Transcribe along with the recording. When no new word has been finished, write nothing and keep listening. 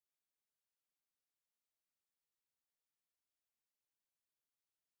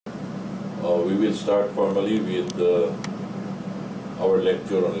we will start formally with our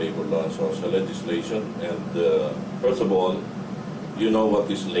lecture on labor law and social legislation. And first of all, you know what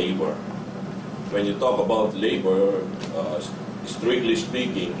is labor. When you talk about labor, strictly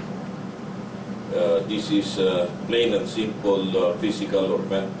speaking, this is plain and simple physical or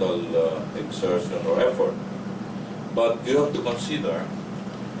mental exertion or effort. But you have to consider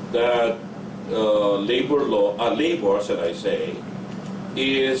that labor law, labor, shall I say,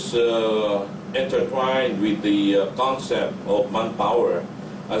 is intertwined with the concept of manpower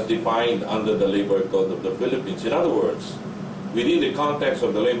as defined under the Labor Code of the Philippines. In other words, within the context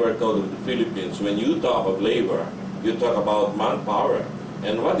of the Labor Code of the Philippines, when you talk of labor, you talk about manpower.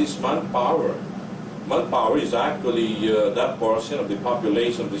 And what is manpower? Manpower is actually that portion of the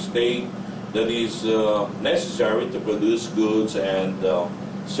population of the state that is necessary to produce goods and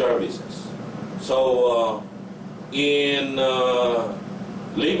services. So in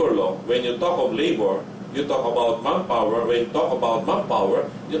labor law, when you talk of labor, you talk about manpower. When you talk about manpower,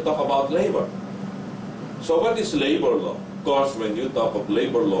 you talk about labor. So what is labor law? Of course, when you talk of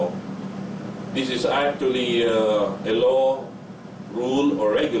labor law, this is actually a law, rule,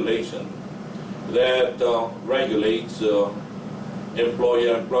 or regulation that regulates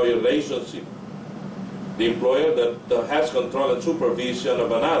employer-employee relationship. The employer that has control and supervision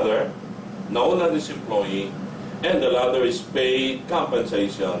of another, known as his employee, and the latter is paid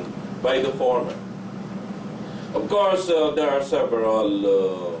compensation by the former. Of course, there are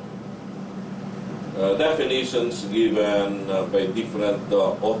several definitions given by different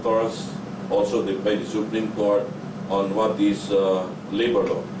authors, also by the Supreme Court, on what is labor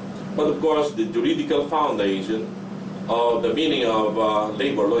law. But of course, the juridical foundation of the meaning of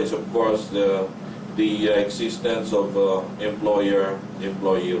labor law is, of course, the existence of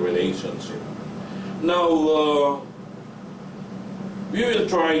employer-employee relationship. Now, we will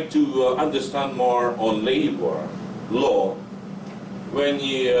try to understand more on labor law when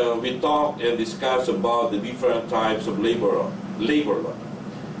we talk and discuss about the different types of labor law.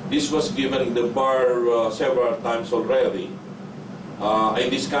 This was given in the bar several times already. I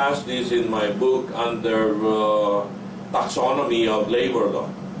discussed this in my book under taxonomy of labor law.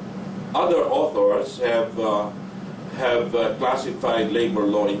 Other authors have classified labor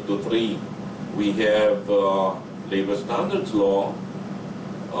law into three. We have labor standards law,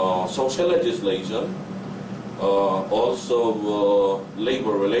 social legislation, also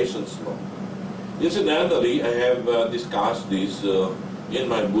labor relations law. Incidentally, I have discussed this in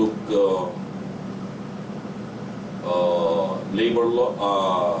my book, labor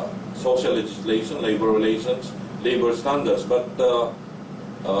law, social legislation, labor relations, labor standards, but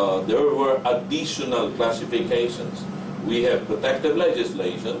there were additional classifications. We have protective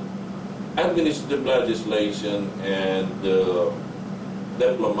legislation, administrative legislation, and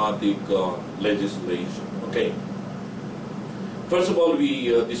diplomatic legislation. Okay. First of all, we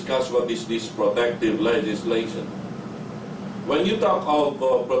discuss what is this protective legislation. When you talk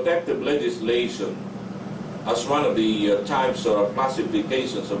of protective legislation as one of the types or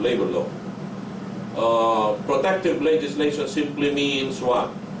classifications of labor law, protective legislation simply means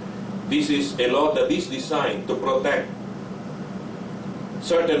what? This is a law that is designed to protect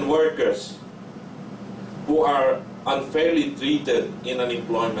certain workers who are unfairly treated in an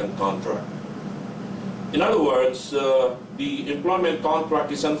employment contract. In other words, the employment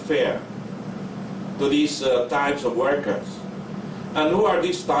contract is unfair to these types of workers. And who are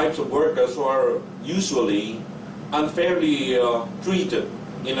these types of workers who are usually unfairly treated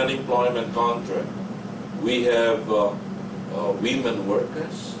in an employment contract? We have women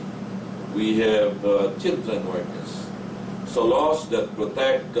workers, we have children workers. So laws that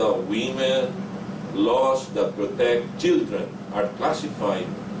protect women, laws that protect children are classified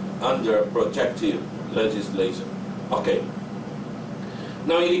under protective legislation. Okay.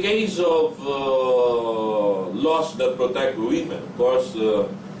 Now, in the case of laws that protect women, of course,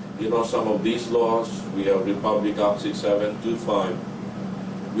 you know some of these laws. We have Republic Act 6725,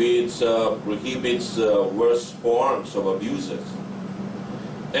 which prohibits worst forms of abuses.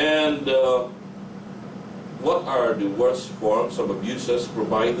 And what are the worst forms of abuses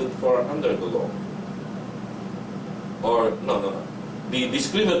provided for under the law? Or, no. The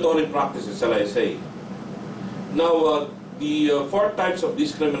discriminatory practices, shall I say. Now, the four types of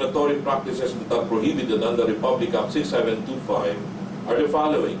discriminatory practices that are prohibited under Republic Act 6725 are the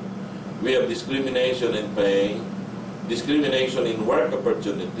following. We have discrimination in pay, discrimination in work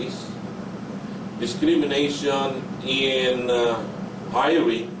opportunities, discrimination in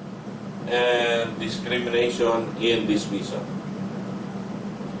hiring, and discrimination in dismissal.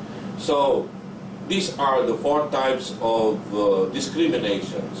 So, these are the four types of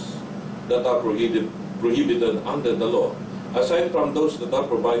discriminations that are prohibited under the law, aside from those that are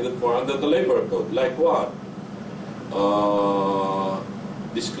provided for under the labor code. Like what?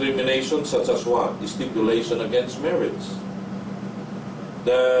 Discrimination such as what? Stipulation against marriage.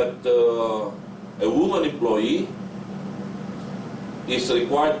 That a woman employee is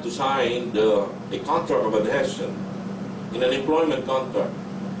required to sign a contract of adhesion in an employment contract,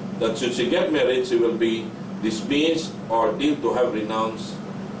 that should she get married, she will be dismissed or deemed to have renounced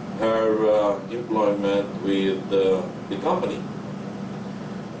her employment with the company.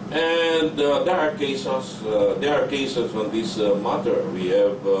 And there are cases on this matter. We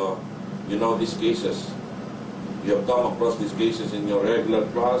have, you know, these cases. You have come across these cases in your regular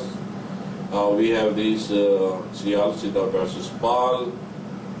class. We have this SALVADOR versus PAL.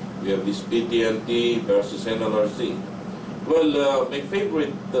 We have this ATTY versus NLRC. Well, my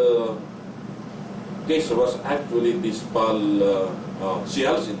favorite case was actually this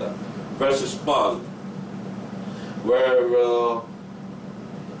SALVADOR versus PAL, where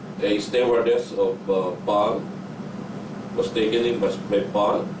a stewardess of PAL was taken in by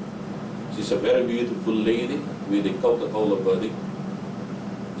PAL. She's a very beautiful lady with a Coca-Cola body.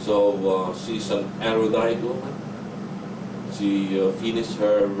 So she's an erudite woman. She finished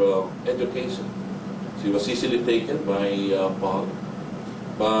her education. She was easily taken by PAL.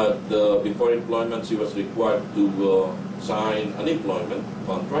 But before employment, she was required to sign an employment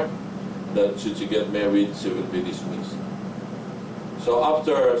contract that should she get married, she will be dismissed. So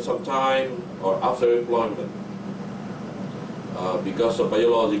after some time, or after employment, because of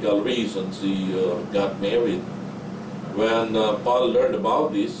biological reasons, she got married. When Paul learned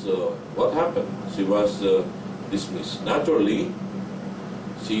about this, what happened? She was dismissed. Naturally,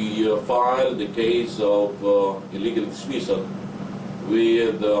 she filed the case of illegal dismissal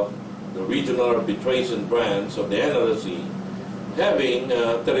with the regional arbitration branch of the NLRC, having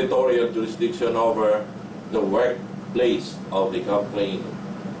territorial jurisdiction over the workplace of the complainant.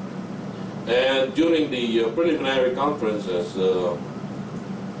 And during the preliminary conferences,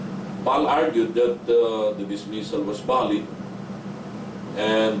 Paul argued that the dismissal was valid,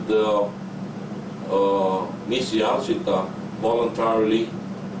 and Ms. Yalcita voluntarily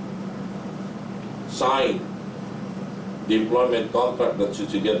signed the employment contract that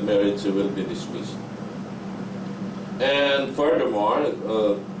should she get married, she will be dismissed. And furthermore,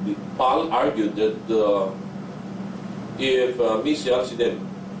 Paul argued that if Ms. Yalcita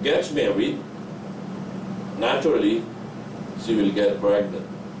gets married, naturally, she will get pregnant.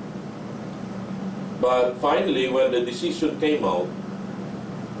 But finally, when the decision came out,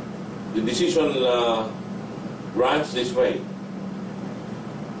 the decision runs this way.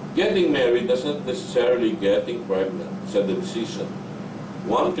 Getting married doesn't necessarily getting pregnant, said the decision.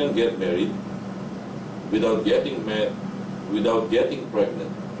 One can get married without getting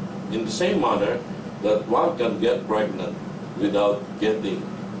pregnant, in the same manner that one can get pregnant without getting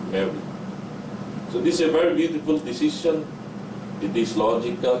married. So this is a very beautiful decision. It is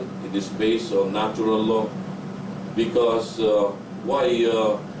logical. It is based on natural law. Because why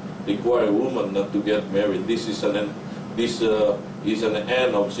require a woman not to get married? This is an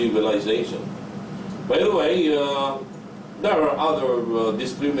end of civilization. By the way, there are other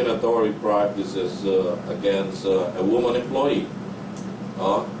discriminatory practices against a woman employee.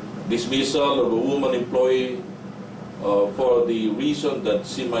 Dismissal of a woman employee for the reason that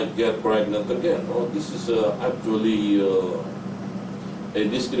she might get pregnant again. This is actually a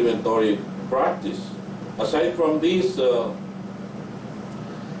discriminatory practice. Aside from this,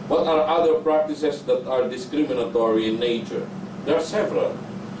 what are other practices that are discriminatory in nature? There are several.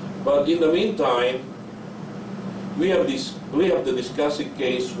 But in the meantime, we have to discuss a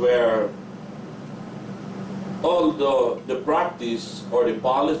case where although the practice or the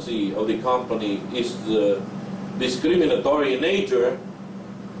policy of the company is discriminatory in nature,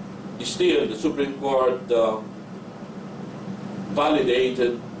 still the Supreme Court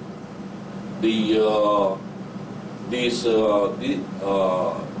validated this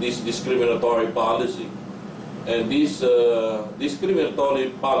discriminatory policy. And this discriminatory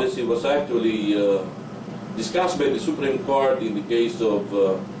policy was actually discussed by the Supreme Court in the case of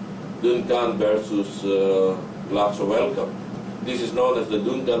Duncan versus Glaxo-Wellcome. This is known as the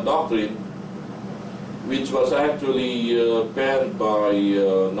Duncan Doctrine, which was actually penned by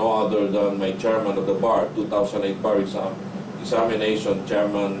no other than my chairman of the bar, 2008 bar examination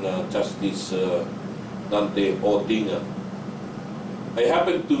chairman, Justice Dante Otinga. I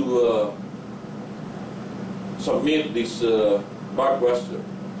happened to submit this bar question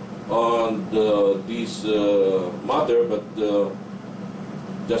on this matter, but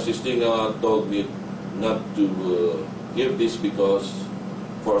Justice Tinga told me not to give this because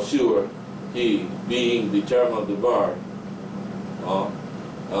for sure he being the chairman of the bar,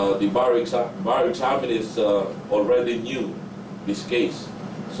 the bar examiners already knew this case.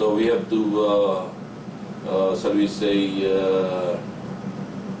 So we have to, shall we say,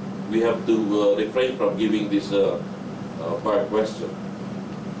 we have to refrain from giving this bar question.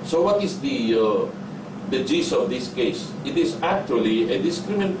 So what is the gist of this case? It is actually a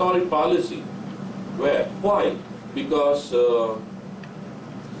discriminatory policy. Why? Because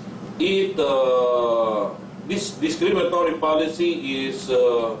this discriminatory policy is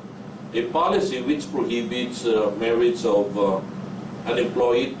a policy which prohibits marriage of an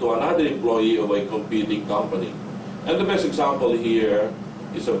employee to another employee of a competing company. And the best example here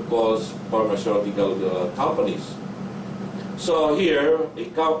is, of course, pharmaceutical companies. So here, a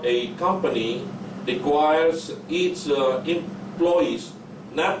company requires its employees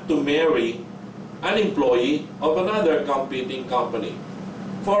not to marry an employee of another competing company.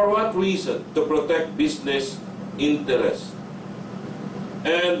 For what reason? To protect business interests.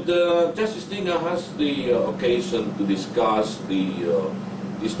 And Justice Tinga has the occasion to discuss the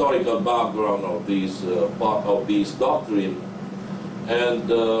historical background of this doctrine. And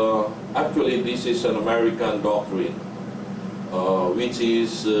actually, this is an American doctrine, which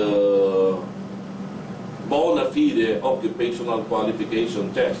is bona fide occupational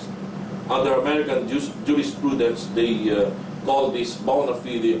qualification test. Under American jurisprudence, they call this bona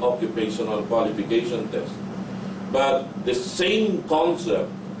fide occupational qualification test. But the same concept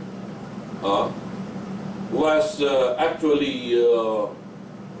was actually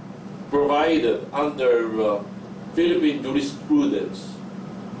provided under Philippine jurisprudence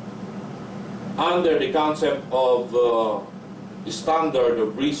under the concept of standard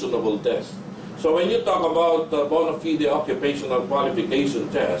of reasonable test. So when you talk about bona fide occupational qualification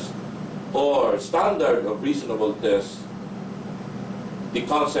test or standard of reasonable test, the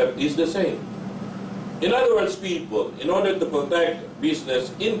concept is the same. In other words, people, in order to protect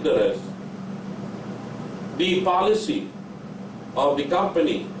business interests, the policy of the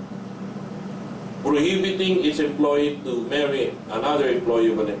company prohibiting its employee to marry another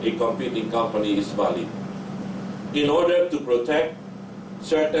employee of a competing company is valid. In order to protect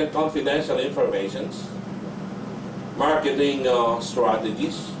certain confidential informations, marketing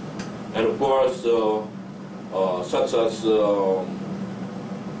strategies, and of course, such as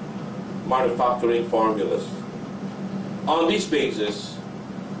manufacturing formulas. On this basis,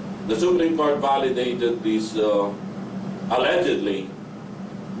 the Supreme Court validated this allegedly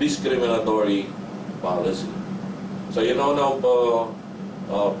discriminatory policy. So you know now,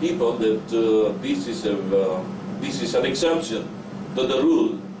 people, that this is an exception to the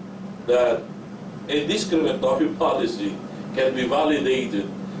rule that a discriminatory policy can be validated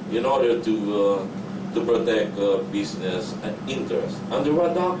in order to protect business interests. Under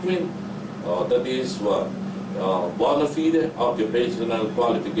what doctrine? That is what? Bona fide occupational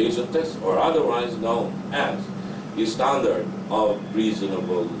qualification test, or otherwise known as the standard of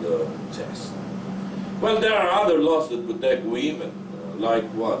reasonable test. Well, there are other laws that protect women, like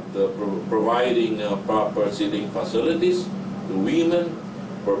what? Providing proper sitting facilities to women,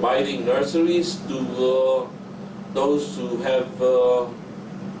 providing nurseries to those who have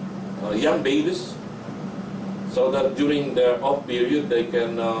young babies, so that during their off period they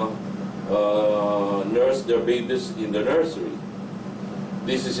can nurse their babies in the nursery.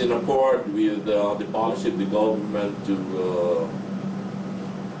 This is in accord with the policy of the government to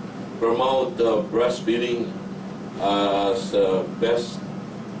promote breastfeeding as best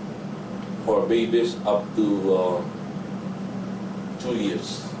for babies up to 2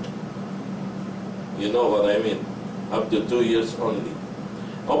 years. You know what I mean? Up to 2 years only.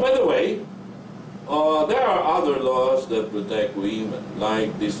 Oh, by the way, there are other laws that protect women,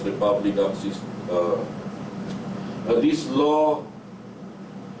 like this Republic of this law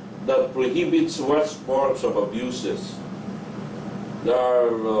that prohibits worst forms of abuses. There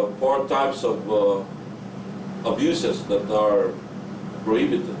are 4 types of abuses that are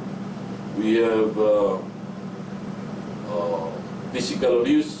prohibited. We have physical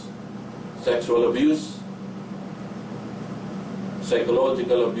abuse, sexual abuse,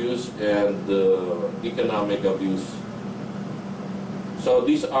 psychological abuse, and economic abuse. So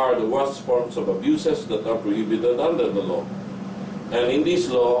these are the worst forms of abuses that are prohibited under the law. And in this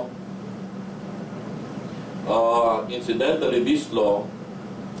law, incidentally, this law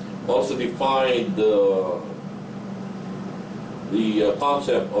also defined the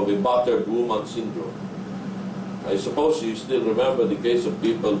concept of a battered woman syndrome. I suppose you still remember the case of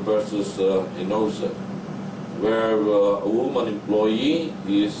People versus Enosa, where a woman employee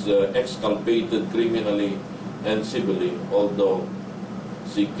is exculpated criminally and civilly, although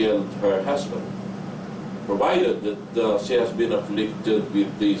she killed her husband, provided that she has been afflicted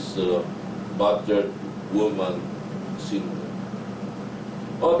with this battered woman syndrome.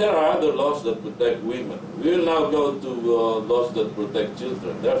 Oh, there are other laws that protect women. We will now go to laws that protect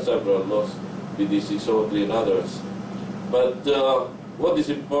children. There are several laws, PDC 603 and others. But what is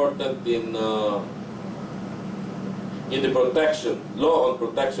important in the protection, law on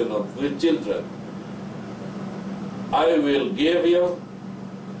protection of children, I will give you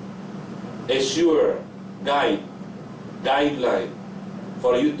a sure guideline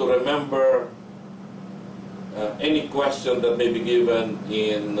for you to remember any question that may be given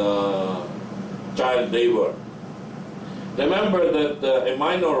in child labor. Remember that a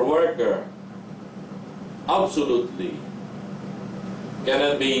minor worker absolutely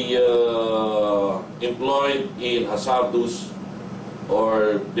cannot be employed in hazardous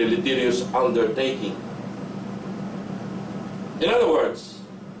or deleterious undertaking. In other words,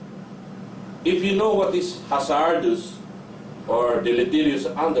 if you know what is hazardous or deleterious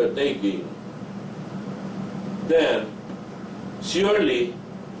undertaking, then surely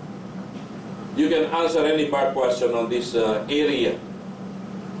you can answer any bar question on this area,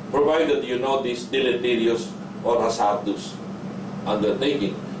 provided you know this deleterious or hazardous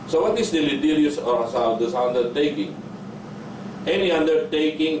undertaking. So what is deleterious or hazardous undertaking? Any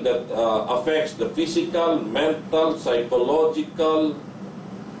undertaking that affects the physical, mental, psychological,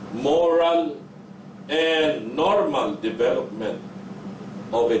 moral, and normal development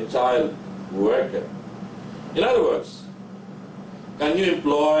of a child worker. In other words, can you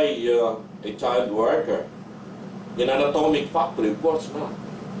employ a child worker in an atomic factory? Of course not.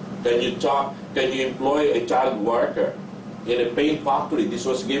 Can you employ a child worker in a paint factory? This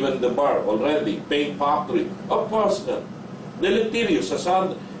was given the bar already. Paint factory? Of course not. Deleterious,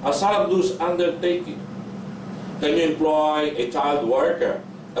 hazardous undertaking. Can you employ a child worker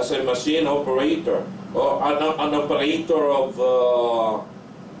as a machine operator or an operator of a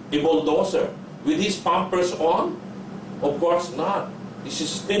bulldozer with his pampers on? Of course not. This is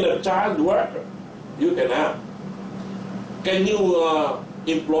still a child worker. You cannot. Can you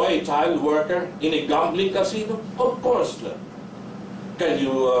employ a child worker in a gambling casino? Of course not. Can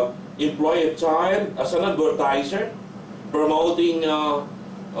you employ a child as an advertiser promoting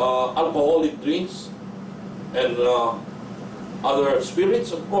alcoholic drinks and other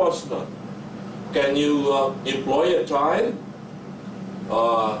spirits? Of course not. Can you employ a child,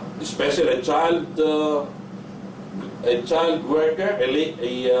 especially a child worker,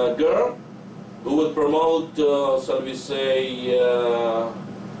 a girl, who would promote, shall we say,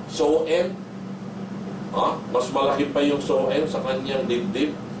 sew-in? Mas malaki pa yung sew-in sa kanyang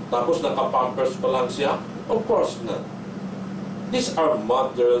dibdib, tapos nakapampers pa lang siya? Of course not. These are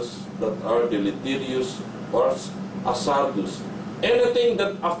matters that are deleterious or hazardous. Anything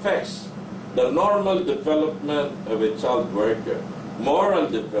that affects the normal development of a child worker,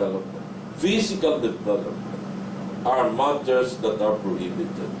 moral development, physical development, are matters that are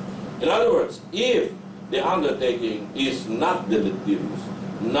prohibited. In other words, if the undertaking is not deleterious,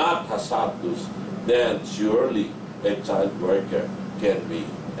 not hazardous, then surely a child worker can be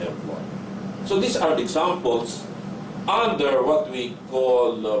employed. So these are examples under what we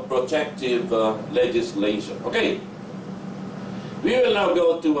call protective legislation. Okay, we will now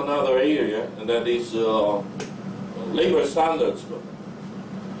go to another area, and that is labor standards law.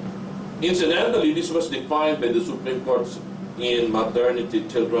 Incidentally, this was defined by the Supreme Court in Maternity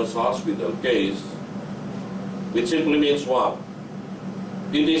Children's Hospital case, which simply means what?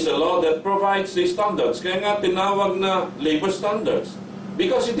 It is a law that provides the standards. Kaya nga tinawag na labor standards,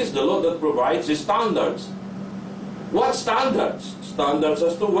 because it is the law that provides the standards. What standards? Standards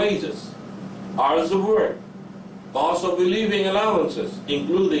as to wages, hours of work, cost of living allowances,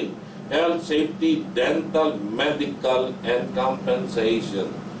 including health, safety, dental, medical, and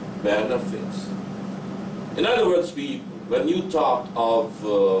compensation benefits. In other words, when you talk of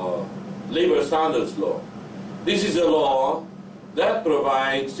labor standards law, this is a law that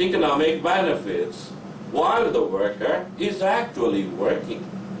provides economic benefits while the worker is actually working.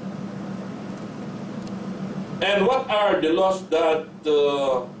 And what are the laws that,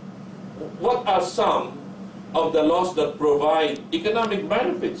 what are some of the laws that provide economic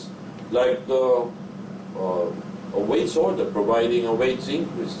benefits, like a wage order providing a wage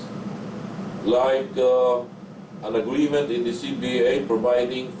increase, like an agreement in the CBA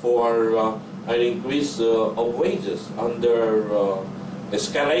providing for an increase of wages under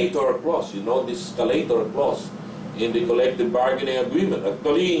escalator clause. You know this escalator clause in the collective bargaining agreement.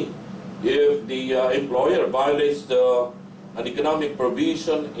 Actually, if the employer violates an economic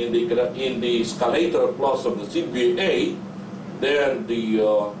provision in the escalator clause of the CBA, then the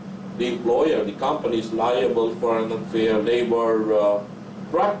employer, the company, is liable for an unfair labor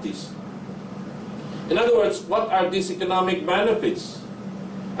practice. In other words, what are these economic benefits?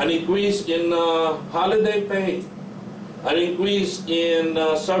 An increase in holiday pay, an increase in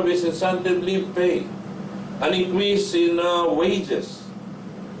service incentive leave pay, an increase in wages,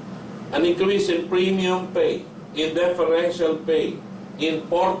 an increase in premium pay, in differential pay, in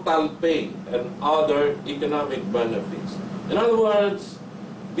portal pay, and other economic benefits. In other words,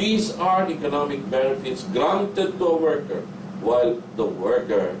 these are economic benefits granted to a worker while the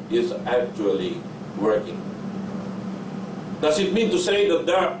worker is actually working. Does it mean to say that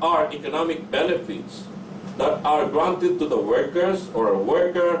there are economic benefits that are granted to the workers or a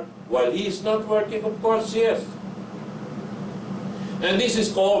worker while he is not working? Of course, yes. And this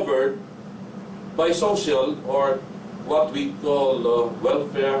is covered by social, or what we call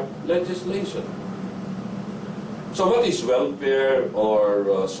welfare legislation. So what is welfare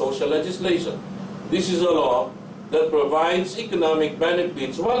or social legislation? This is a law that provides economic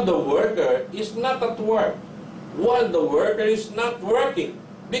benefits while the worker is not at work, while the worker is not working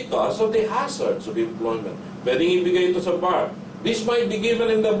because of the hazards of employment. Pwedeng ibigay ito sa bar. This might be given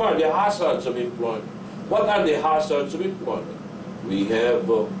in the bar, the hazards of employment. What are the hazards of employment? We have,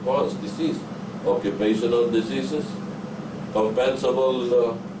 of course, disease, occupational diseases,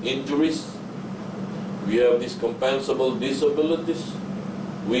 compensable injuries. We have these compensable disabilities.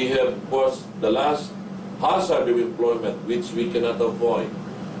 We have, of course, the last hazard of employment, which we cannot avoid.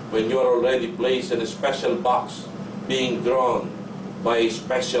 When you are already placed in a special box, being drawn by a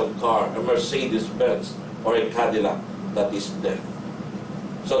special car, a Mercedes-Benz or a Cadillac, that is death.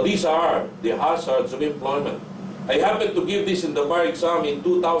 So these are the hazards of employment. I happened to give this in the bar exam in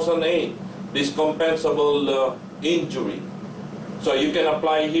 2008, this compensable injury. So you can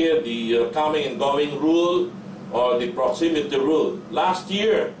apply here the coming and going rule or the proximity rule. Last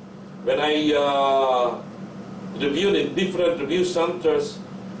year, when I reviewed in different review centers,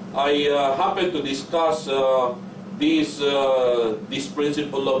 I happened to discuss this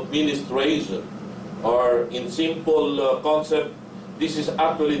principle of ministration, or in simple concept, this is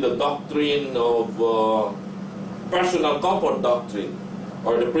actually the doctrine of personal comfort doctrine,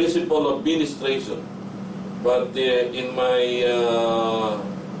 or the principle of ministration. But in my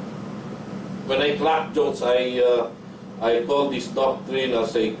when I crack jokes, I call this doctrine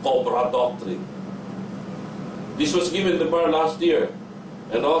as a cobra doctrine. This was given the bar last year.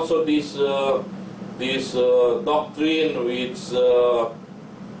 And also this doctrine which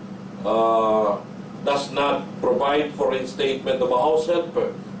does not provide for reinstatement of a house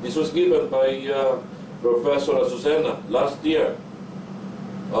helper. This was given by Professor Azucena last year.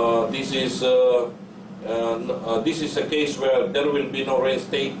 This is a case where there will be no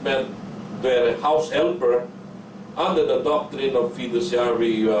reinstatement to a house helper under the doctrine of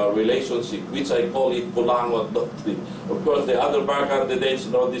fiduciary relationship, which I call it Kulangot doctrine. Of course, the other bar candidates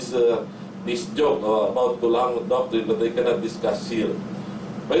know this joke about Kulangot doctrine, but they cannot discuss here.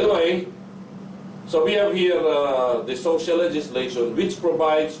 By the way, so we have here the social legislation, which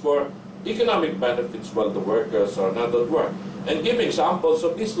provides for economic benefits while the workers are not at work. And give examples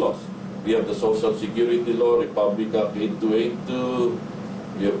of these laws. We have the Social Security Law, Republic Act 8282.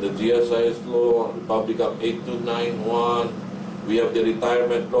 We have the GSIS law, Republic Act 8291. We have the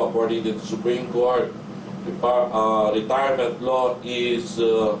retirement law according to the Supreme Court. Retirement law is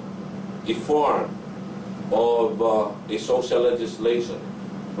a form of a social legislation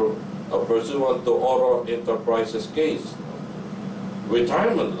pursuant to Oro Enterprises case.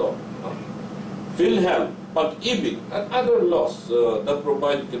 Retirement law, PhilHealth, Pag-ibig, and other laws that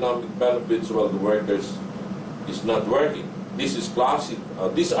provide economic benefits while the workers is not working. These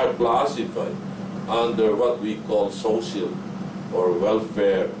are classified under what we call social or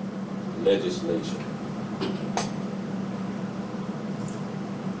welfare legislation.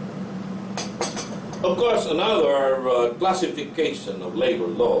 Of course, another classification of labor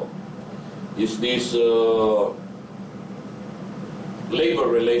law is this labor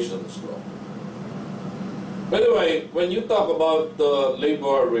relations law. By the way, when you talk about the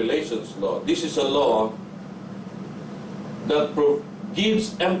labor relations law, this is a law that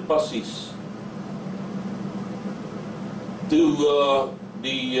gives emphasis to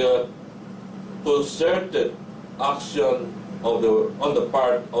the concerted action on the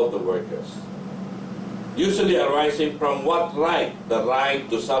part of the workers, usually arising from what right? The right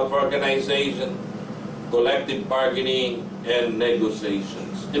to self-organization, collective bargaining, and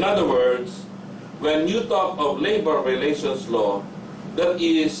negotiations. In other words, when you talk of labor relations law, that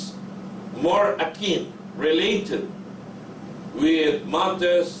is more akin, related with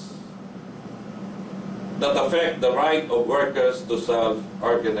matters that affect the right of workers to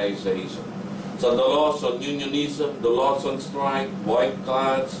self-organization. So the laws on unionism, the laws on strike,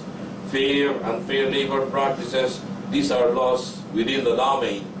 boycotts, fair and unfair labor practices, these are laws within the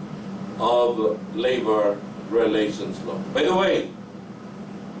domain of labor relations law. By the way,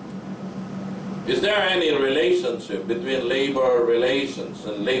 is there any relationship between labor relations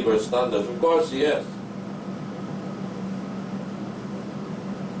and labor standards? Of course, yes.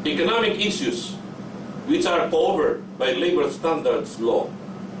 Economic issues which are covered by labor standards law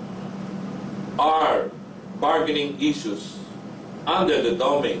are bargaining issues under the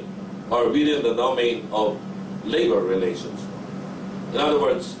domain or within the domain of labor relations. In other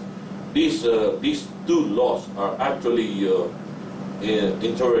words, these two laws are actually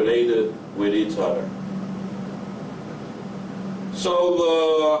interrelated with each other.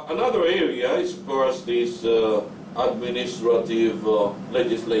 So another area is, of course, this administrative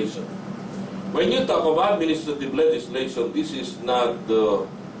legislation. When you talk about administrative legislation, this is not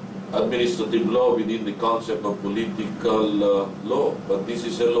administrative law within the concept of political law, but this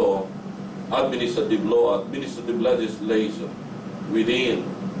is a law, administrative law, administrative legislation within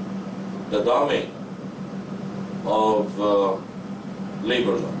the domain of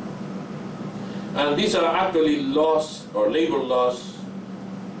labor law. And these are actually laws or labor laws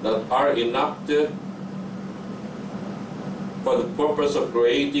that are enacted for the purpose of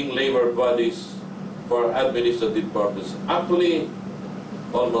creating labor bodies for administrative purposes. Actually,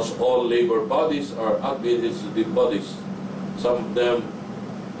 almost all labor bodies are administrative bodies, some of them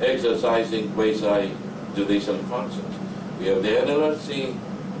exercising quasi-judicial functions. We have the NLRC,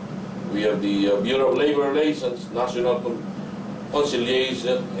 we have the Bureau of Labor Relations, National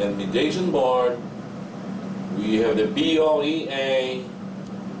Conciliation and Mediation Board, we have the POEA,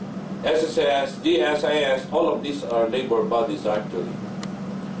 SSS, GSIS, all of these are labor bodies actually.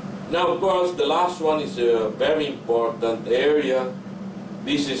 Now, of course, the last one is a very important area.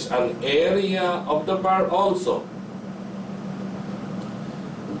 This is an area of the bar also.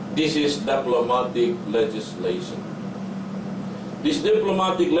 This is diplomatic legislation. This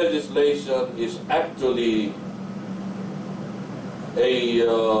diplomatic legislation is actually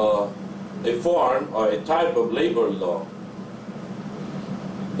a form or a type of labor law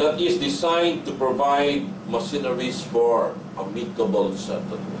that is designed to provide machineries for amicable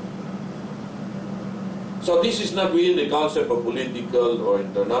settlement. So this is not within the concept of political or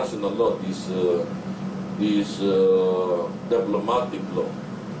international law, this diplomatic law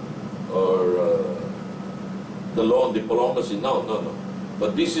or the law on diplomacy. No.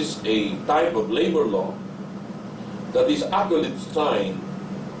 But this is a type of labor law that is actually designed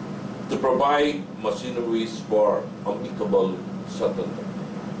to provide machineries for amicable settlement.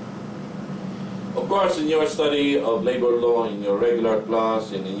 Of course, in your study of labor law, in your regular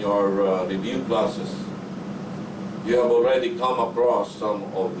class and in your review classes, you have already come across some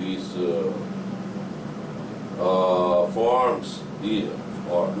of these forms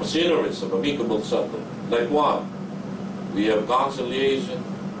or machineries of amicable settlement. Like what? We have conciliation,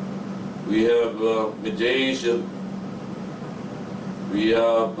 we have mediation, we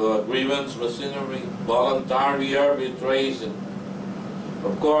have grievance machinery, voluntary arbitration.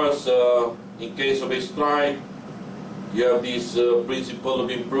 Of course, in case of a strike, you have this principle of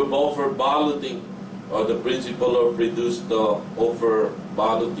improved offer balloting, or the principle of reduced offer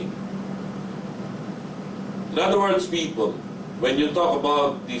balloting. In other words, people, when you talk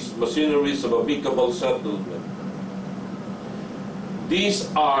about these machineries of amicable settlement, these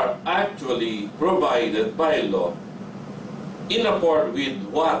are actually provided by law in accord with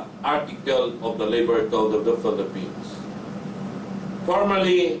what article of the Labor Code of the Philippines?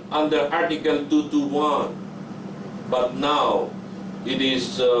 Formerly under Article 221, but now it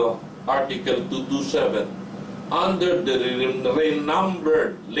is Article 227 under the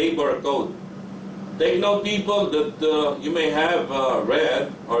renumbered Labor Code. Take note, people, that you may have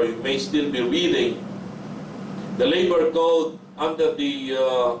read or you may still be reading the Labor Code under the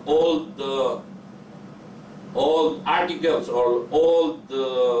old articles or old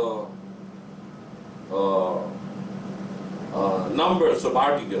numbers of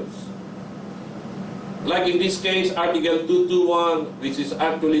articles. Like in this case, Article 221, which is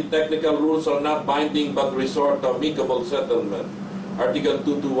actually technical rules are not binding but resort to amicable settlement. Article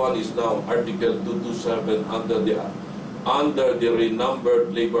 221 is now Article 227 under the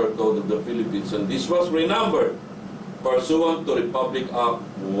renumbered Labor Code of the Philippines. And this was renumbered pursuant to Republic Act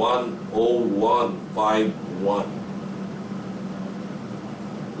 10151,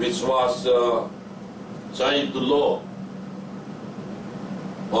 which was signed to law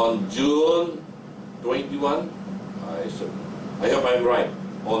on June 21, I hope I'm right,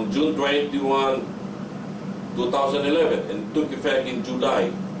 on June 21, 2011 and took effect in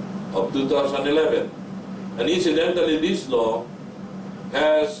July of 2011. And incidentally, this law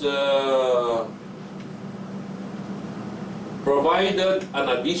has provided an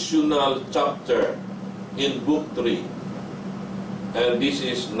additional chapter in Book 3, and this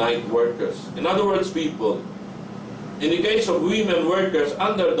is night workers. In other words, people, in the case of women workers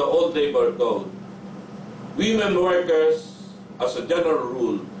under the old labor code, women workers, as a general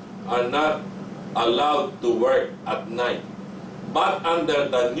rule, are not allowed to work at night. But under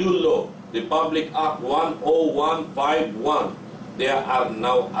the new law, the Public Act 10151, they are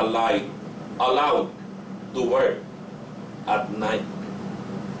now allowed to work at night.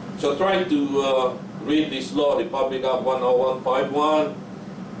 So try to read this law, the Public Act 10151,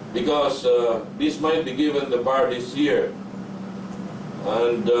 because this might be given the bar this year.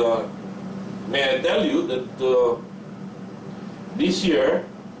 And may I tell you that this year,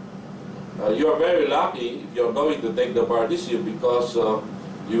 you are very lucky if you're going to take the bar this year, because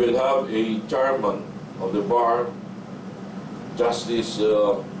you will have a chairman of the bar, Justice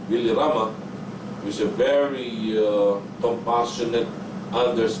Willie Rama, who is a very compassionate,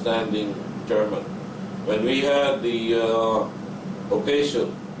 understanding chairman. When we had the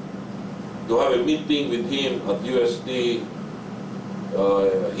occasion to have a meeting with him at USD,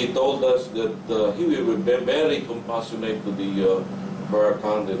 he told us that he will be very compassionate to the bar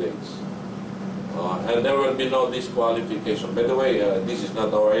candidates. And there will be no disqualification. By the way, this is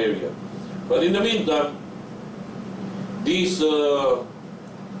not our area. But in the meantime, this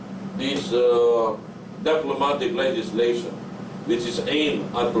diplomatic legislation, which is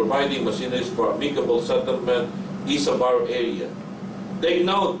aimed at providing machineries for amicable settlement, is of our area. Take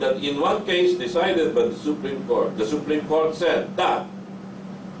note that in one case decided by the Supreme Court said that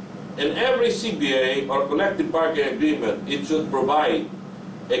in every CBA or collective bargaining agreement, it should provide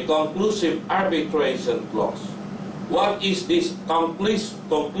a conclusive arbitration clause. What is this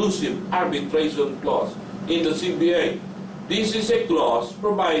conclusive arbitration clause in the CBA? This is a clause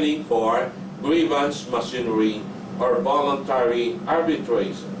providing for grievance machinery or voluntary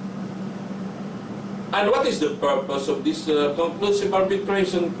arbitration. And what is the purpose of this conclusive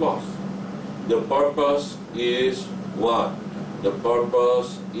arbitration clause? The purpose is what? The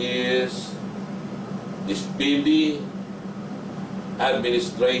purpose is the speedy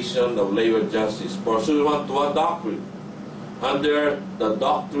administration of labor justice pursuant to a doctrine, under the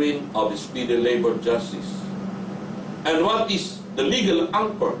doctrine of speedy labor justice. And what is the legal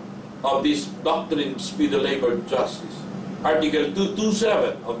anchor of this doctrine of speedy labor justice? Article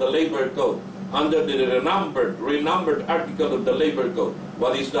 227 of the Labor Code, under the renumbered article of the Labor Code.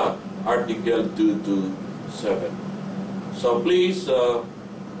 What is that? Article 227. So please,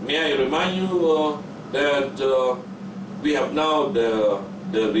 may I remind you that we have now the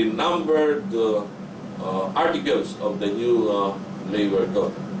renumbered articles of the new Labor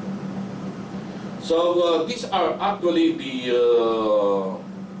Code. So these are actually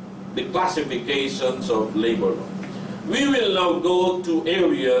the classifications of labor law. We will now go to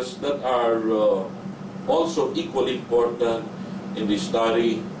areas that are also equally important in the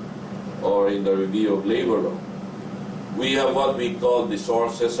study or in the review of labor law. We have what we call the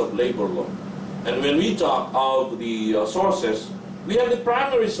sources of labor law. And when we talk of the sources, we have the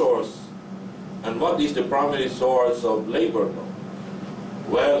primary source. And what is the primary source of labor law?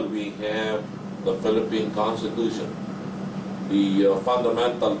 Well, we have the Philippine Constitution, the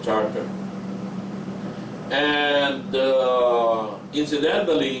Fundamental Charter. And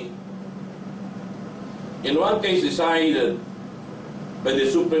incidentally, in one case decided by the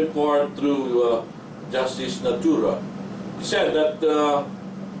Supreme Court through Justice Natura, he said that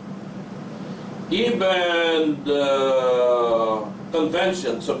even the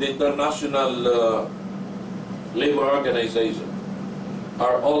conventions of the International Labor Organization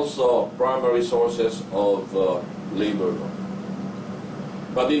are also primary sources of labor law.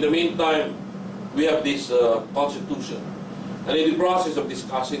 But in the meantime, we have this Constitution. And in the process of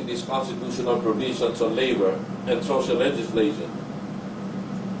discussing these constitutional provisions on labor and social legislation,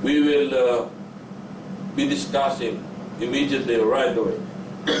 we will be discussing immediately right away,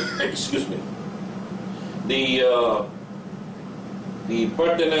 excuse me, the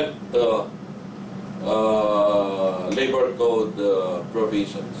pertinent labor code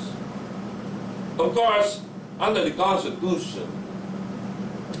provisions. Of course, under the Constitution,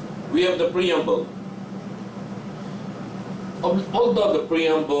 we have the preamble. Although the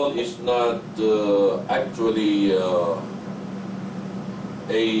preamble is not actually a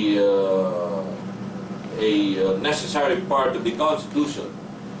necessary part of the Constitution,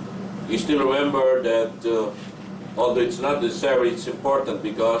 you still remember that although it's not necessary, it's important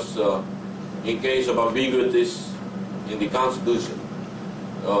because in case of ambiguities in the Constitution,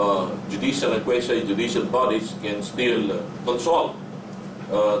 judicial and quasi-judicial bodies can still consult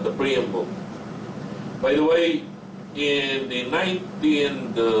the preamble. By the way, in the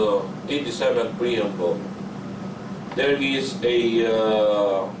 1987 preamble, there is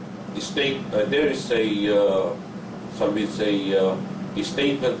a statement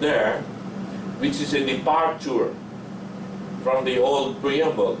there, which is a departure from the old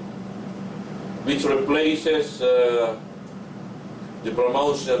preamble, which replaces the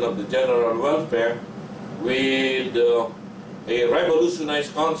promotion of the general welfare with a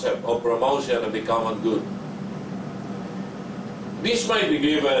revolutionized concept of promotion of the common good. This might be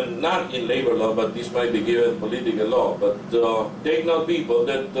given not in labor law, but this might be given political law. But take note, people,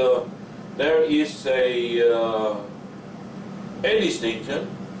 that there is a distinction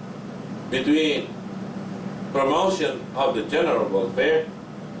between promotion of the general welfare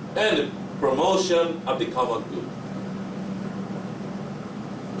and the promotion of the common good.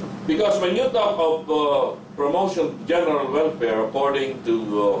 Because when you talk of promotion of general welfare, according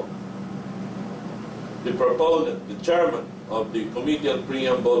to the proponent, the chairman of the Committee on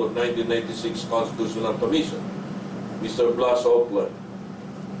Preamble of 1996 Constitutional Commission, Mr. Blas Oakler,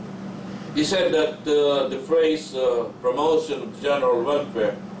 he said that the phrase promotion of general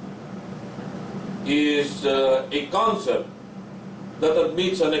welfare is a concept that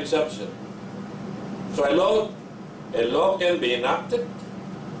admits an exception. So a law can be enacted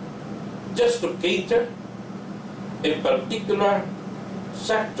just to cater a particular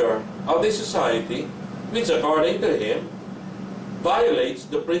sector of the society, which according to him violates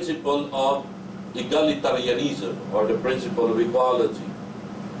the principle of egalitarianism, or the principle of equality.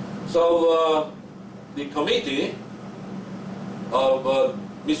 So the committee of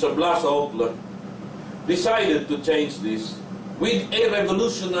Mr. Blas Oakler decided to change this with a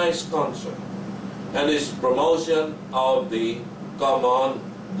revolutionized concept, and is promotion of the common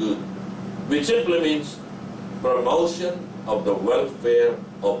good, which simply means promotion of the welfare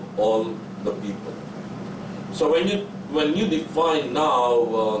of all the people. So when you define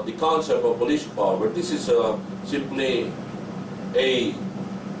now the concept of police power, this is simply the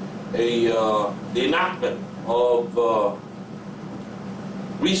enactment of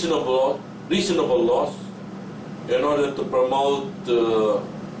reasonable laws in order to promote the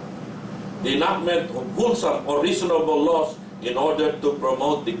enactment of wholesome or reasonable laws in order to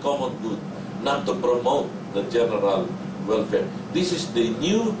promote the common good, not to promote the general welfare. This is the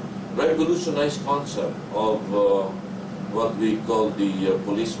new revolutionized concept of what we call the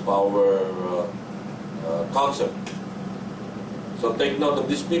police power concept. So take note of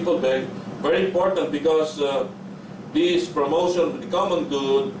these people, very, very important, because this promotion of the common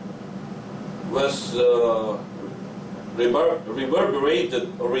good was reverberated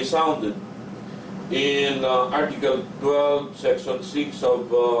or resounded in Article 12, Section 6 of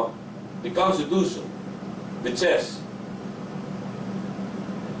the Constitution, which says,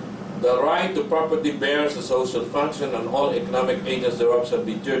 "The right to property bears a social function, and all economic agents thereof shall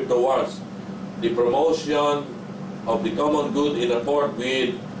be geared towards the promotion of the common good in accord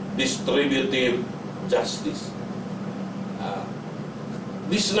with distributive justice."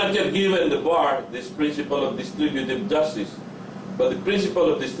 This is not yet given the bar, this principle of distributive justice, but the principle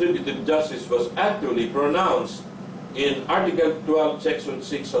of distributive justice was actually pronounced in Article 12, Section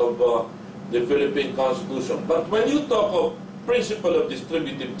 6 of the Philippine Constitution. But when you talk of principle of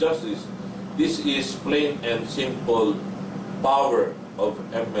distributive justice, this is plain and simple power of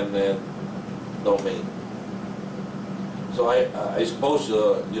eminent domain. So I suppose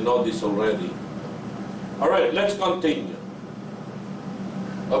you know this already. All right, let's continue.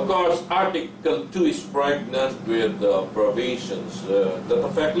 Of course, Article 2 is pregnant with provisions that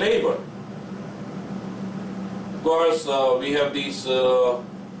affect labor. Of course, we have this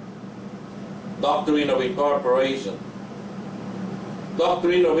doctrine of incorporation.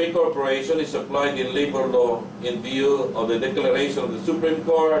 Doctrine of incorporation is applied in labor law in view of the declaration of the Supreme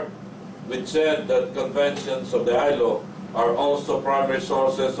Court, which said that conventions of the ILO are also primary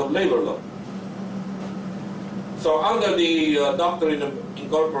sources of labor law. So under the doctrine of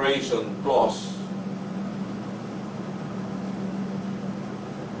incorporation clause,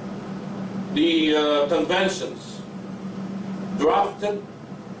 the conventions drafted,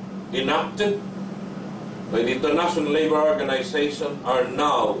 enacted by the International Labour Organization are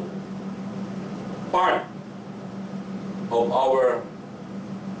now part of our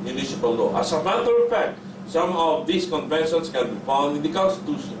municipal law. As a matter of fact, some of these conventions can be found in the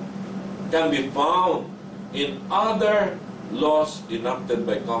Constitution, can be found in other laws enacted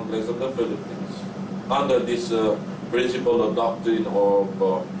by Congress of the Philippines under this principle of doctrine of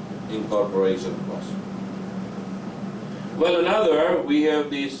incorporation clause. Well, another, we have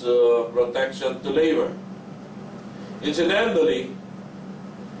this protection to labor. Incidentally,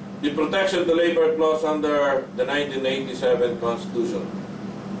 the protection to labor clause under the 1987 Constitution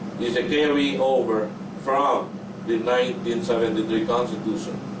is a carryover from the 1973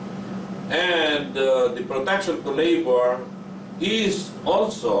 Constitution. And the protection to labor is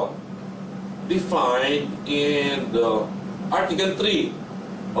also defined in the Article 3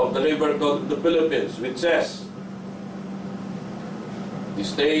 of the Labor Code of the Philippines, which says, the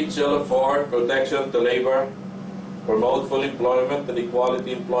state shall afford protection to labor, promote full employment and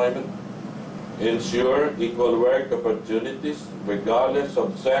equality employment, ensure equal work opportunities regardless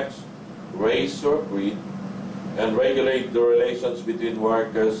of sex, race, or creed, and regulate the relations between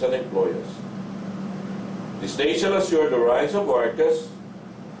workers and employers. The state shall assure the rights of workers,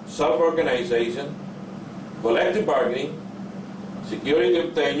 self-organization, collective bargaining, security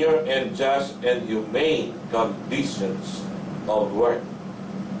of tenure, and just and humane conditions of work.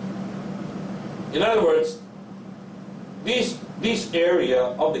 In other words, this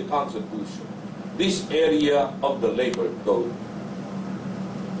area of the Constitution, this area of the Labor Code,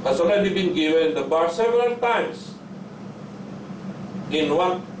 has already been given the bar several times. In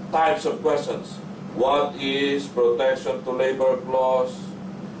what types of questions? What is protection to labor clause?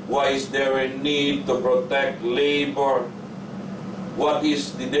 Why is there a need to protect labor? What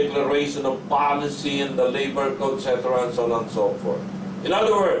is the declaration of policy in the labor code, etc., and so on and so forth. In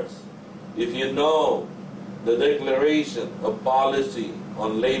other words, if you know the declaration of policy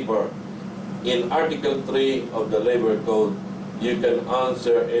on labor in Article 3 of the Labor Code, you can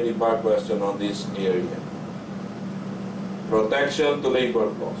answer any bar question on this area. Protection to labor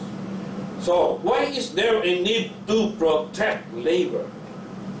clause. So, why is there a need to protect labor?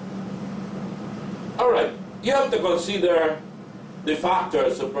 All right, you have to consider the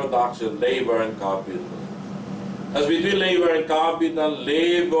factors of production, labor and capital. As between labor and capital,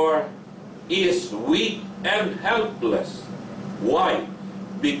 labor is weak and helpless. Why?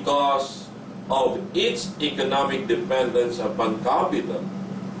 Because of its economic dependence upon capital.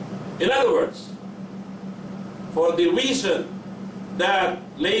 In other words, for the reason that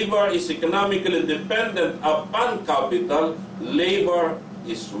labor is economically dependent upon capital, labor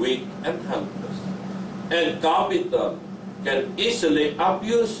is weak and helpless. And capital can easily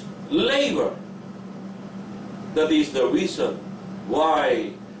abuse labor. That is the reason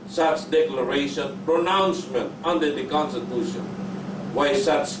why such declaration, pronouncement under the Constitution, why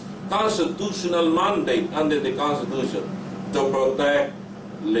such constitutional mandate under the Constitution to protect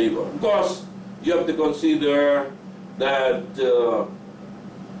labor. Of course, you have to consider that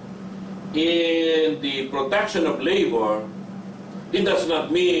in the protection of labor, it does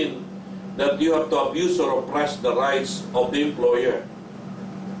not mean that you have to abuse or oppress the rights of the employer.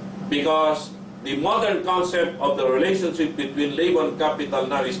 Because the modern concept of the relationship between labor and capital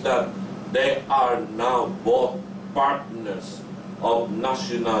now is that they are now both partners of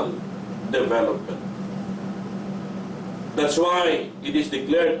national development. That's why it is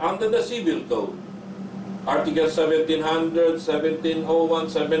declared under the Civil Code, Article 1700, 1701,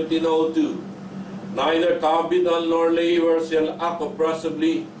 1702, neither capital nor labor shall act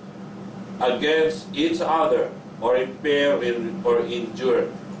oppressively against each other or impair or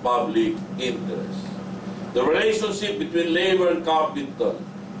injure public interest. The relationship between labor and capital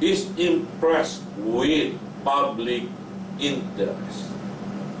is impressed with public interest.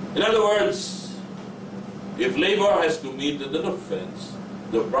 In other words, if labor has committed an offense,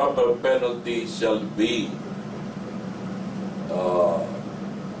 the proper penalty shall be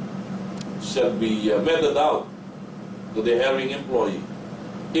meted out to the erring employee.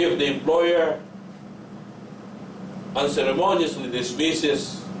 If the employer unceremoniously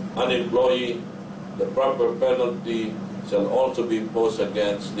dismisses an employee, the proper penalty shall also be imposed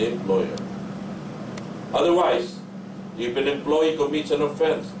against the employer. Otherwise, if an employee commits an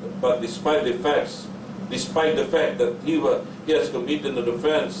offense, but despite the fact that he has committed an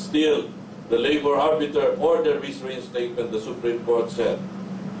offense, still the labor arbiter ordered his reinstatement, the Supreme Court said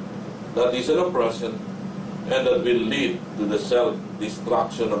that is an oppression and that will lead to the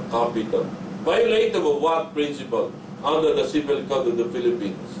self-destruction of capital. Violative of what principle? Under the Civil Code of the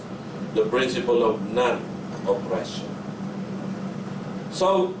Philippines, the principle of non-oppression.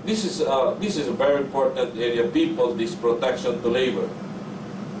 So this is a very important area, people, this protection to labor.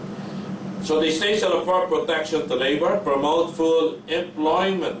 So the state shall afford protection to labor, promote full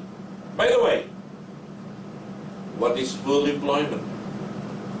employment. By the way, what is full employment?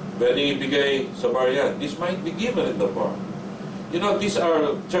 Pwedeng ibigay sa bar yan. This might be given in the bar. You know, these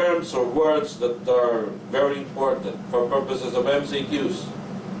are terms or words that are very important for purposes of MCQs.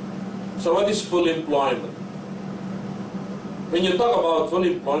 So what is full employment? When you talk about full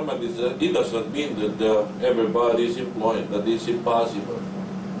employment, it doesn't mean that everybody is employed. That is impossible.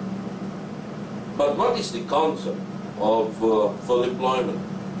 But what is the concept of full employment?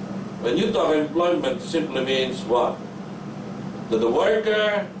 When you talk employment, simply means what? That the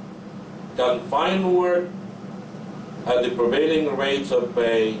worker can find work at the prevailing rates of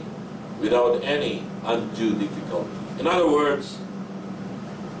pay without any undue difficulty. In other words,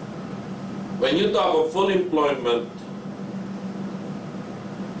 when you talk of full employment,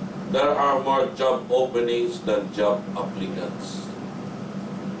 there are more job openings than job applicants.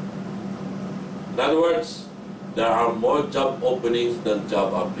 In other words, there are more job openings than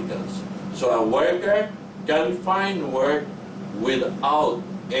job applicants. So a worker can find work without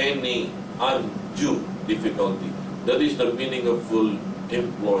any undue difficulty. That is the meaning of full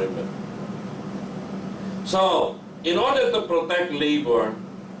employment. So, in order to protect labor,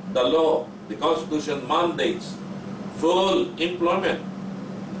 the law, the Constitution mandates full employment.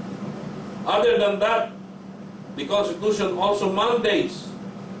 Other than that, the Constitution also mandates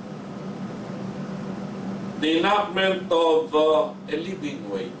the enactment of a living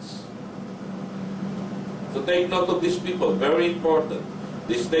wage. So take note of these people, very important.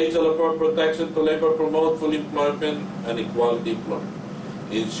 The state shall afford protection to labor, promote full employment and equality employment,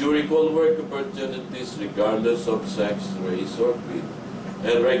 ensure equal work opportunities regardless of sex, race, or creed,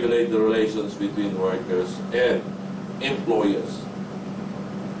 and regulate the relations between workers and employers.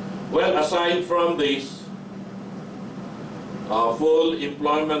 Well, aside from this full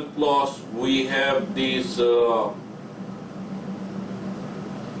employment clause, we have this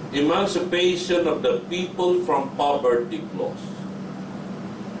emancipation of the people from poverty clause.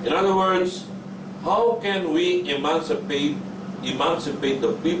 In other words, how can we emancipate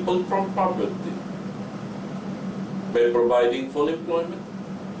the people from poverty? By providing full employment,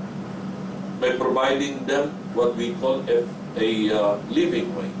 by providing them what we call a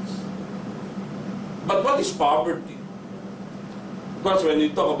living wage. But what is poverty? Because when you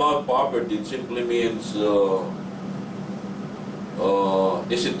talk about poverty, it simply means a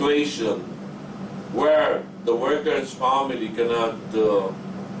situation where the worker's family cannot do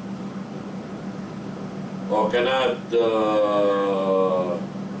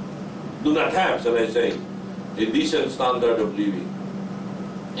not have, shall I say, a decent standard of living.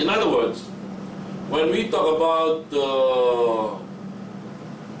 In other words, when we talk about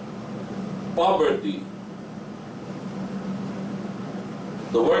poverty,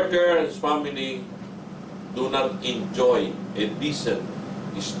 the worker's family do not enjoy a decent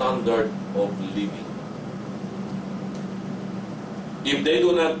standard of living. If they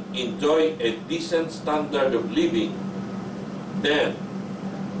do not enjoy a decent standard of living, then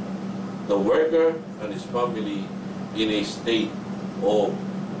the worker and his family in a state of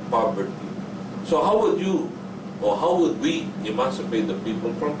poverty. So how would you, or how would we emancipate the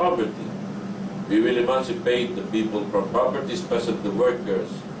people from poverty? We will emancipate the people from poverty, especially the workers,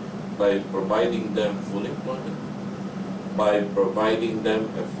 by providing them full employment, by providing them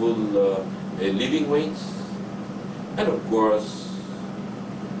a full a living wage, and of course,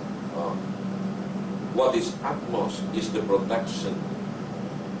 what is utmost is the protection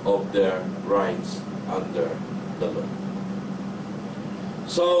of their rights under the law.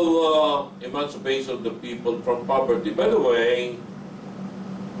 So, emancipation of the people from poverty. By the way,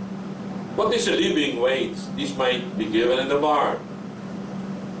 what is a living wage? This might be given in the bar.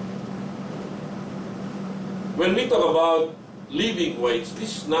 When we talk about living wage,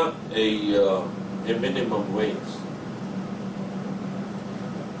 this is not a minimum wage.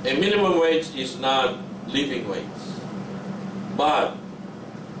 A minimum wage is not living wage. But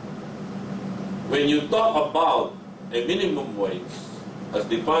when you talk about a minimum wage, as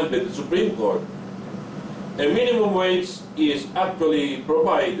defined by the Supreme Court, a minimum wage is actually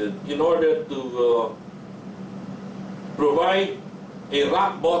provided in order to provide a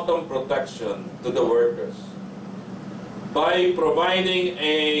rock-bottom protection to the workers by providing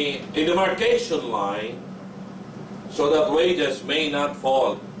a demarcation line so that wages may not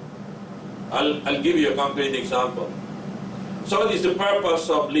fall. I'll give you a concrete example. So what is the purpose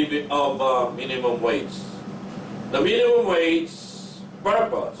of minimum wage? The minimum wage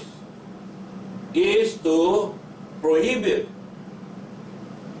purpose is to prohibit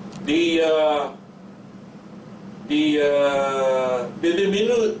the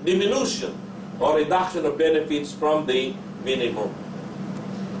diminution or reduction of benefits from the minimum.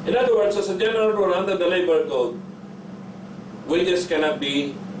 In other words, as a general rule under the labor code, wages cannot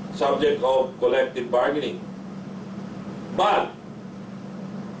be subject of collective bargaining. But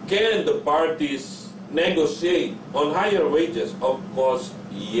can the parties negotiate on higher wages? Of course,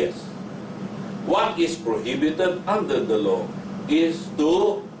 yes. what is prohibited under the law is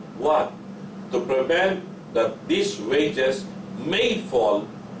to what? To prevent that these wages may fall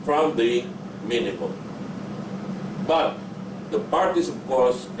from the minimum. But the parties, of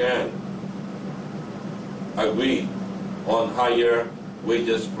course, can agree on higher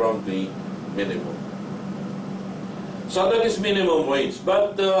wages from the minimum. So that is minimum wage.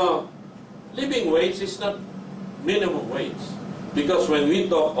 But living wage is not minimum wage. Because when we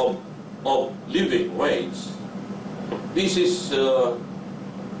talk of living wage, this is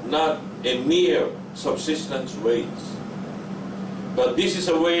not a mere subsistence wage. But this is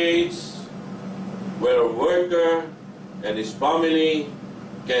a wage where a worker and his family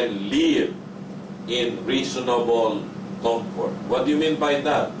can live in reasonable comfort. What do you mean by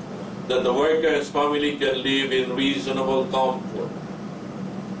that? That the worker and his family can live in reasonable comfort.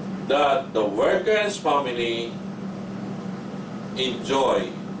 That the worker and his family enjoy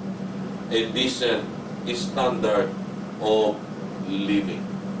a decent standard of living.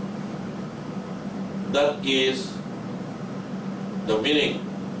 That is the meaning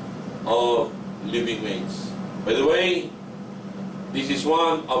of living wage. By the way, this is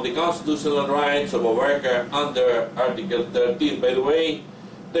one of the constitutional rights of a worker under Article 13. By the way,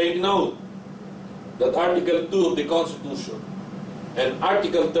 take note that Article 2 of the Constitution and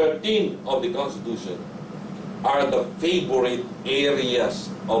Article 13 of the Constitution are the favorite areas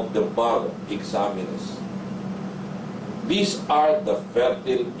of the bar examiners. These are the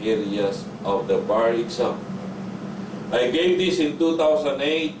fertile areas of the bar exam. I gave this in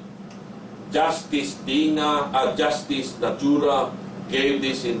 2008. Justice Natura gave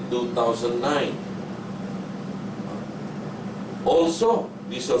this in 2009. Also,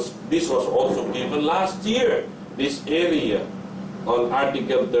 this was also given last year, this area on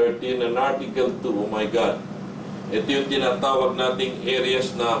Article 13 and Article 2. Oh my God. Ito yung tinatawag nating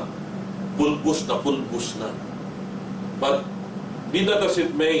areas na pulbus na. But be that as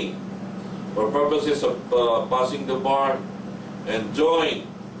it may, for purposes of passing the bar and join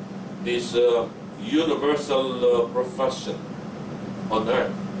this universal profession on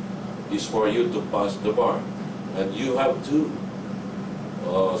earth is for you to pass the bar. And you have to,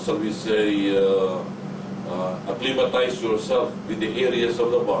 shall we say, acclimatize yourself with the areas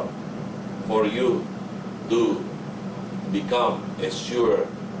of the bar for you to become a sure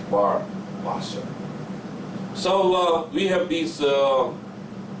bar passer. So we have this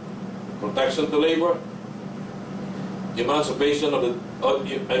protection to labor, emancipation of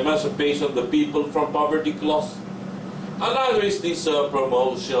the people from poverty clause. Another is this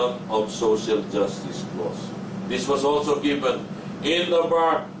promotion of social justice clause. This was also given in the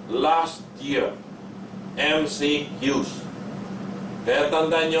bar last year. MCQs. Kaya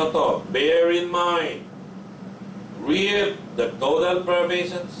tandaan nyo to. Bear in mind. Read the codal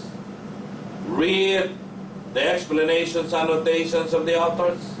provisions. Read the explanations, annotations of the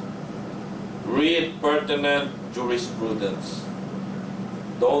authors. Read pertinent jurisprudence.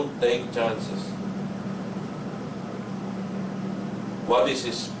 Don't take chances. What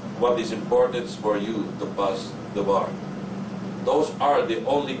is important for you to pass the bar? Those are the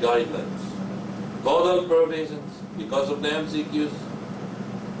only guidelines. Codal provisions, because of the MCQs,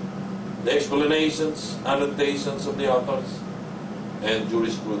 the explanations, annotations of the authors, and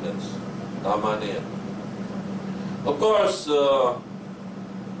jurisprudence. Tama na yan. Of course,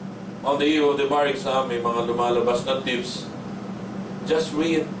 on the eve of the bar exam, may mga lumalabas na tips. Just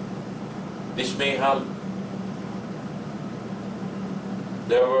read. This may help.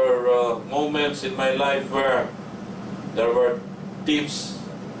 There were moments in my life where there were tips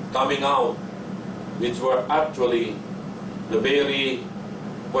coming out which were actually the very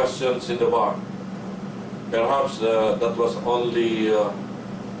questions in the bar. Perhaps that was only an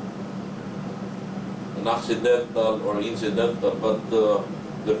accidental or incidental, but the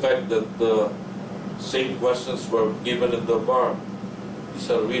fact that the same questions were given in the bar, these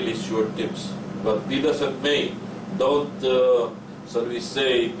are really sure tips. But be that as it may, don't, shall we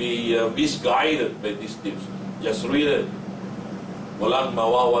say, be misguided by these tips. Just read it. Walang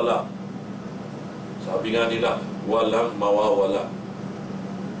mawawala. Sabi nga nila, walang mawawala.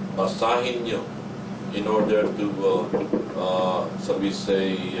 Basahin nyo in order to, shall we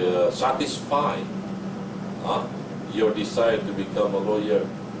say, satisfy your desire to become a lawyer.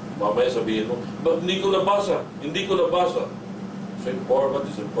 Mamaya sabihin mo, but hindi ko nabasa. So what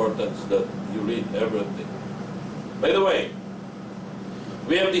is important is that you read everything. By the way,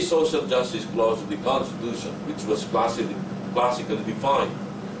 we have the social justice clause of the Constitution, which was classically defined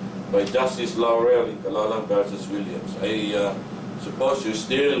by Justice Laurel in Calalang versus Williams. I suppose you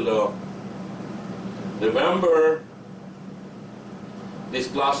still remember this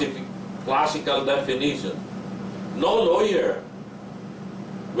classical definition. No lawyer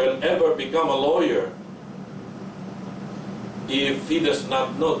will ever become a lawyer if he does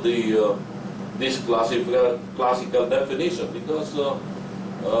not know this classical definition, because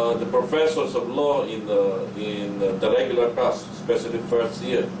the professors of law in the regular class, especially first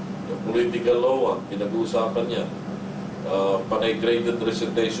year, the political law one, pinag-uusapan yan, panay-graded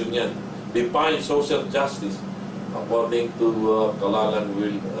recitation yan, define social justice according to Kalalan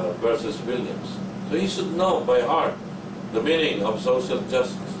versus Williams. So you should know by heart the meaning of social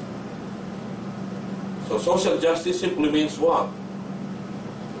justice. So social justice simply means what?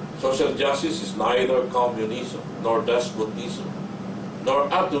 Social justice is neither communism, nor despotism, nor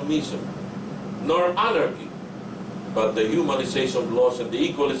atomism, nor anarchy, but the humanization of laws and the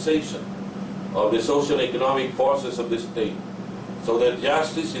equalization of the social and economic forces of the state, so that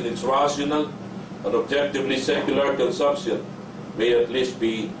justice in its rational and objectively secular consumption may at least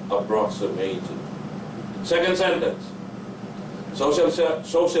be approximated. Second sentence. Social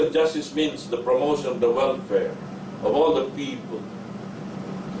justice means the promotion of the welfare of all the people,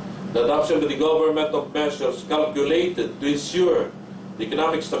 the adoption of the government of measures calculated to ensure the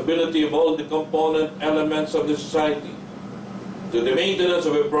economic stability of all the component elements of the society, to the maintenance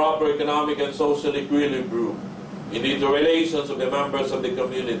of a proper economic and social equilibrium in the interrelations of the members of the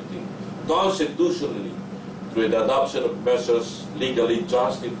community, constitutionally, through the adoption of measures legally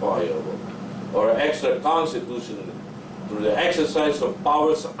justifiable, or extra-constitutionally, through the exercise of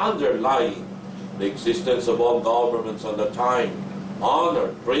powers underlying the existence of all governments on the time,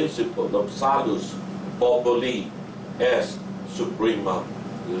 honored principle of salus populi est suprema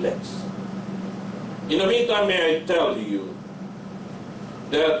lex. In the meantime, may I tell you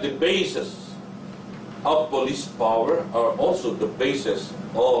that the basis of police power are also the basis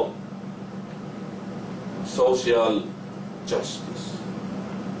of social justice.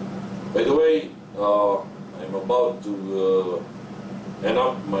 By the way, I'm about to end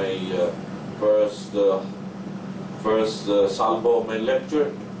up my first salvo of my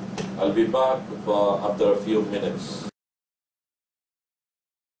lecture. I'll be back after a few minutes.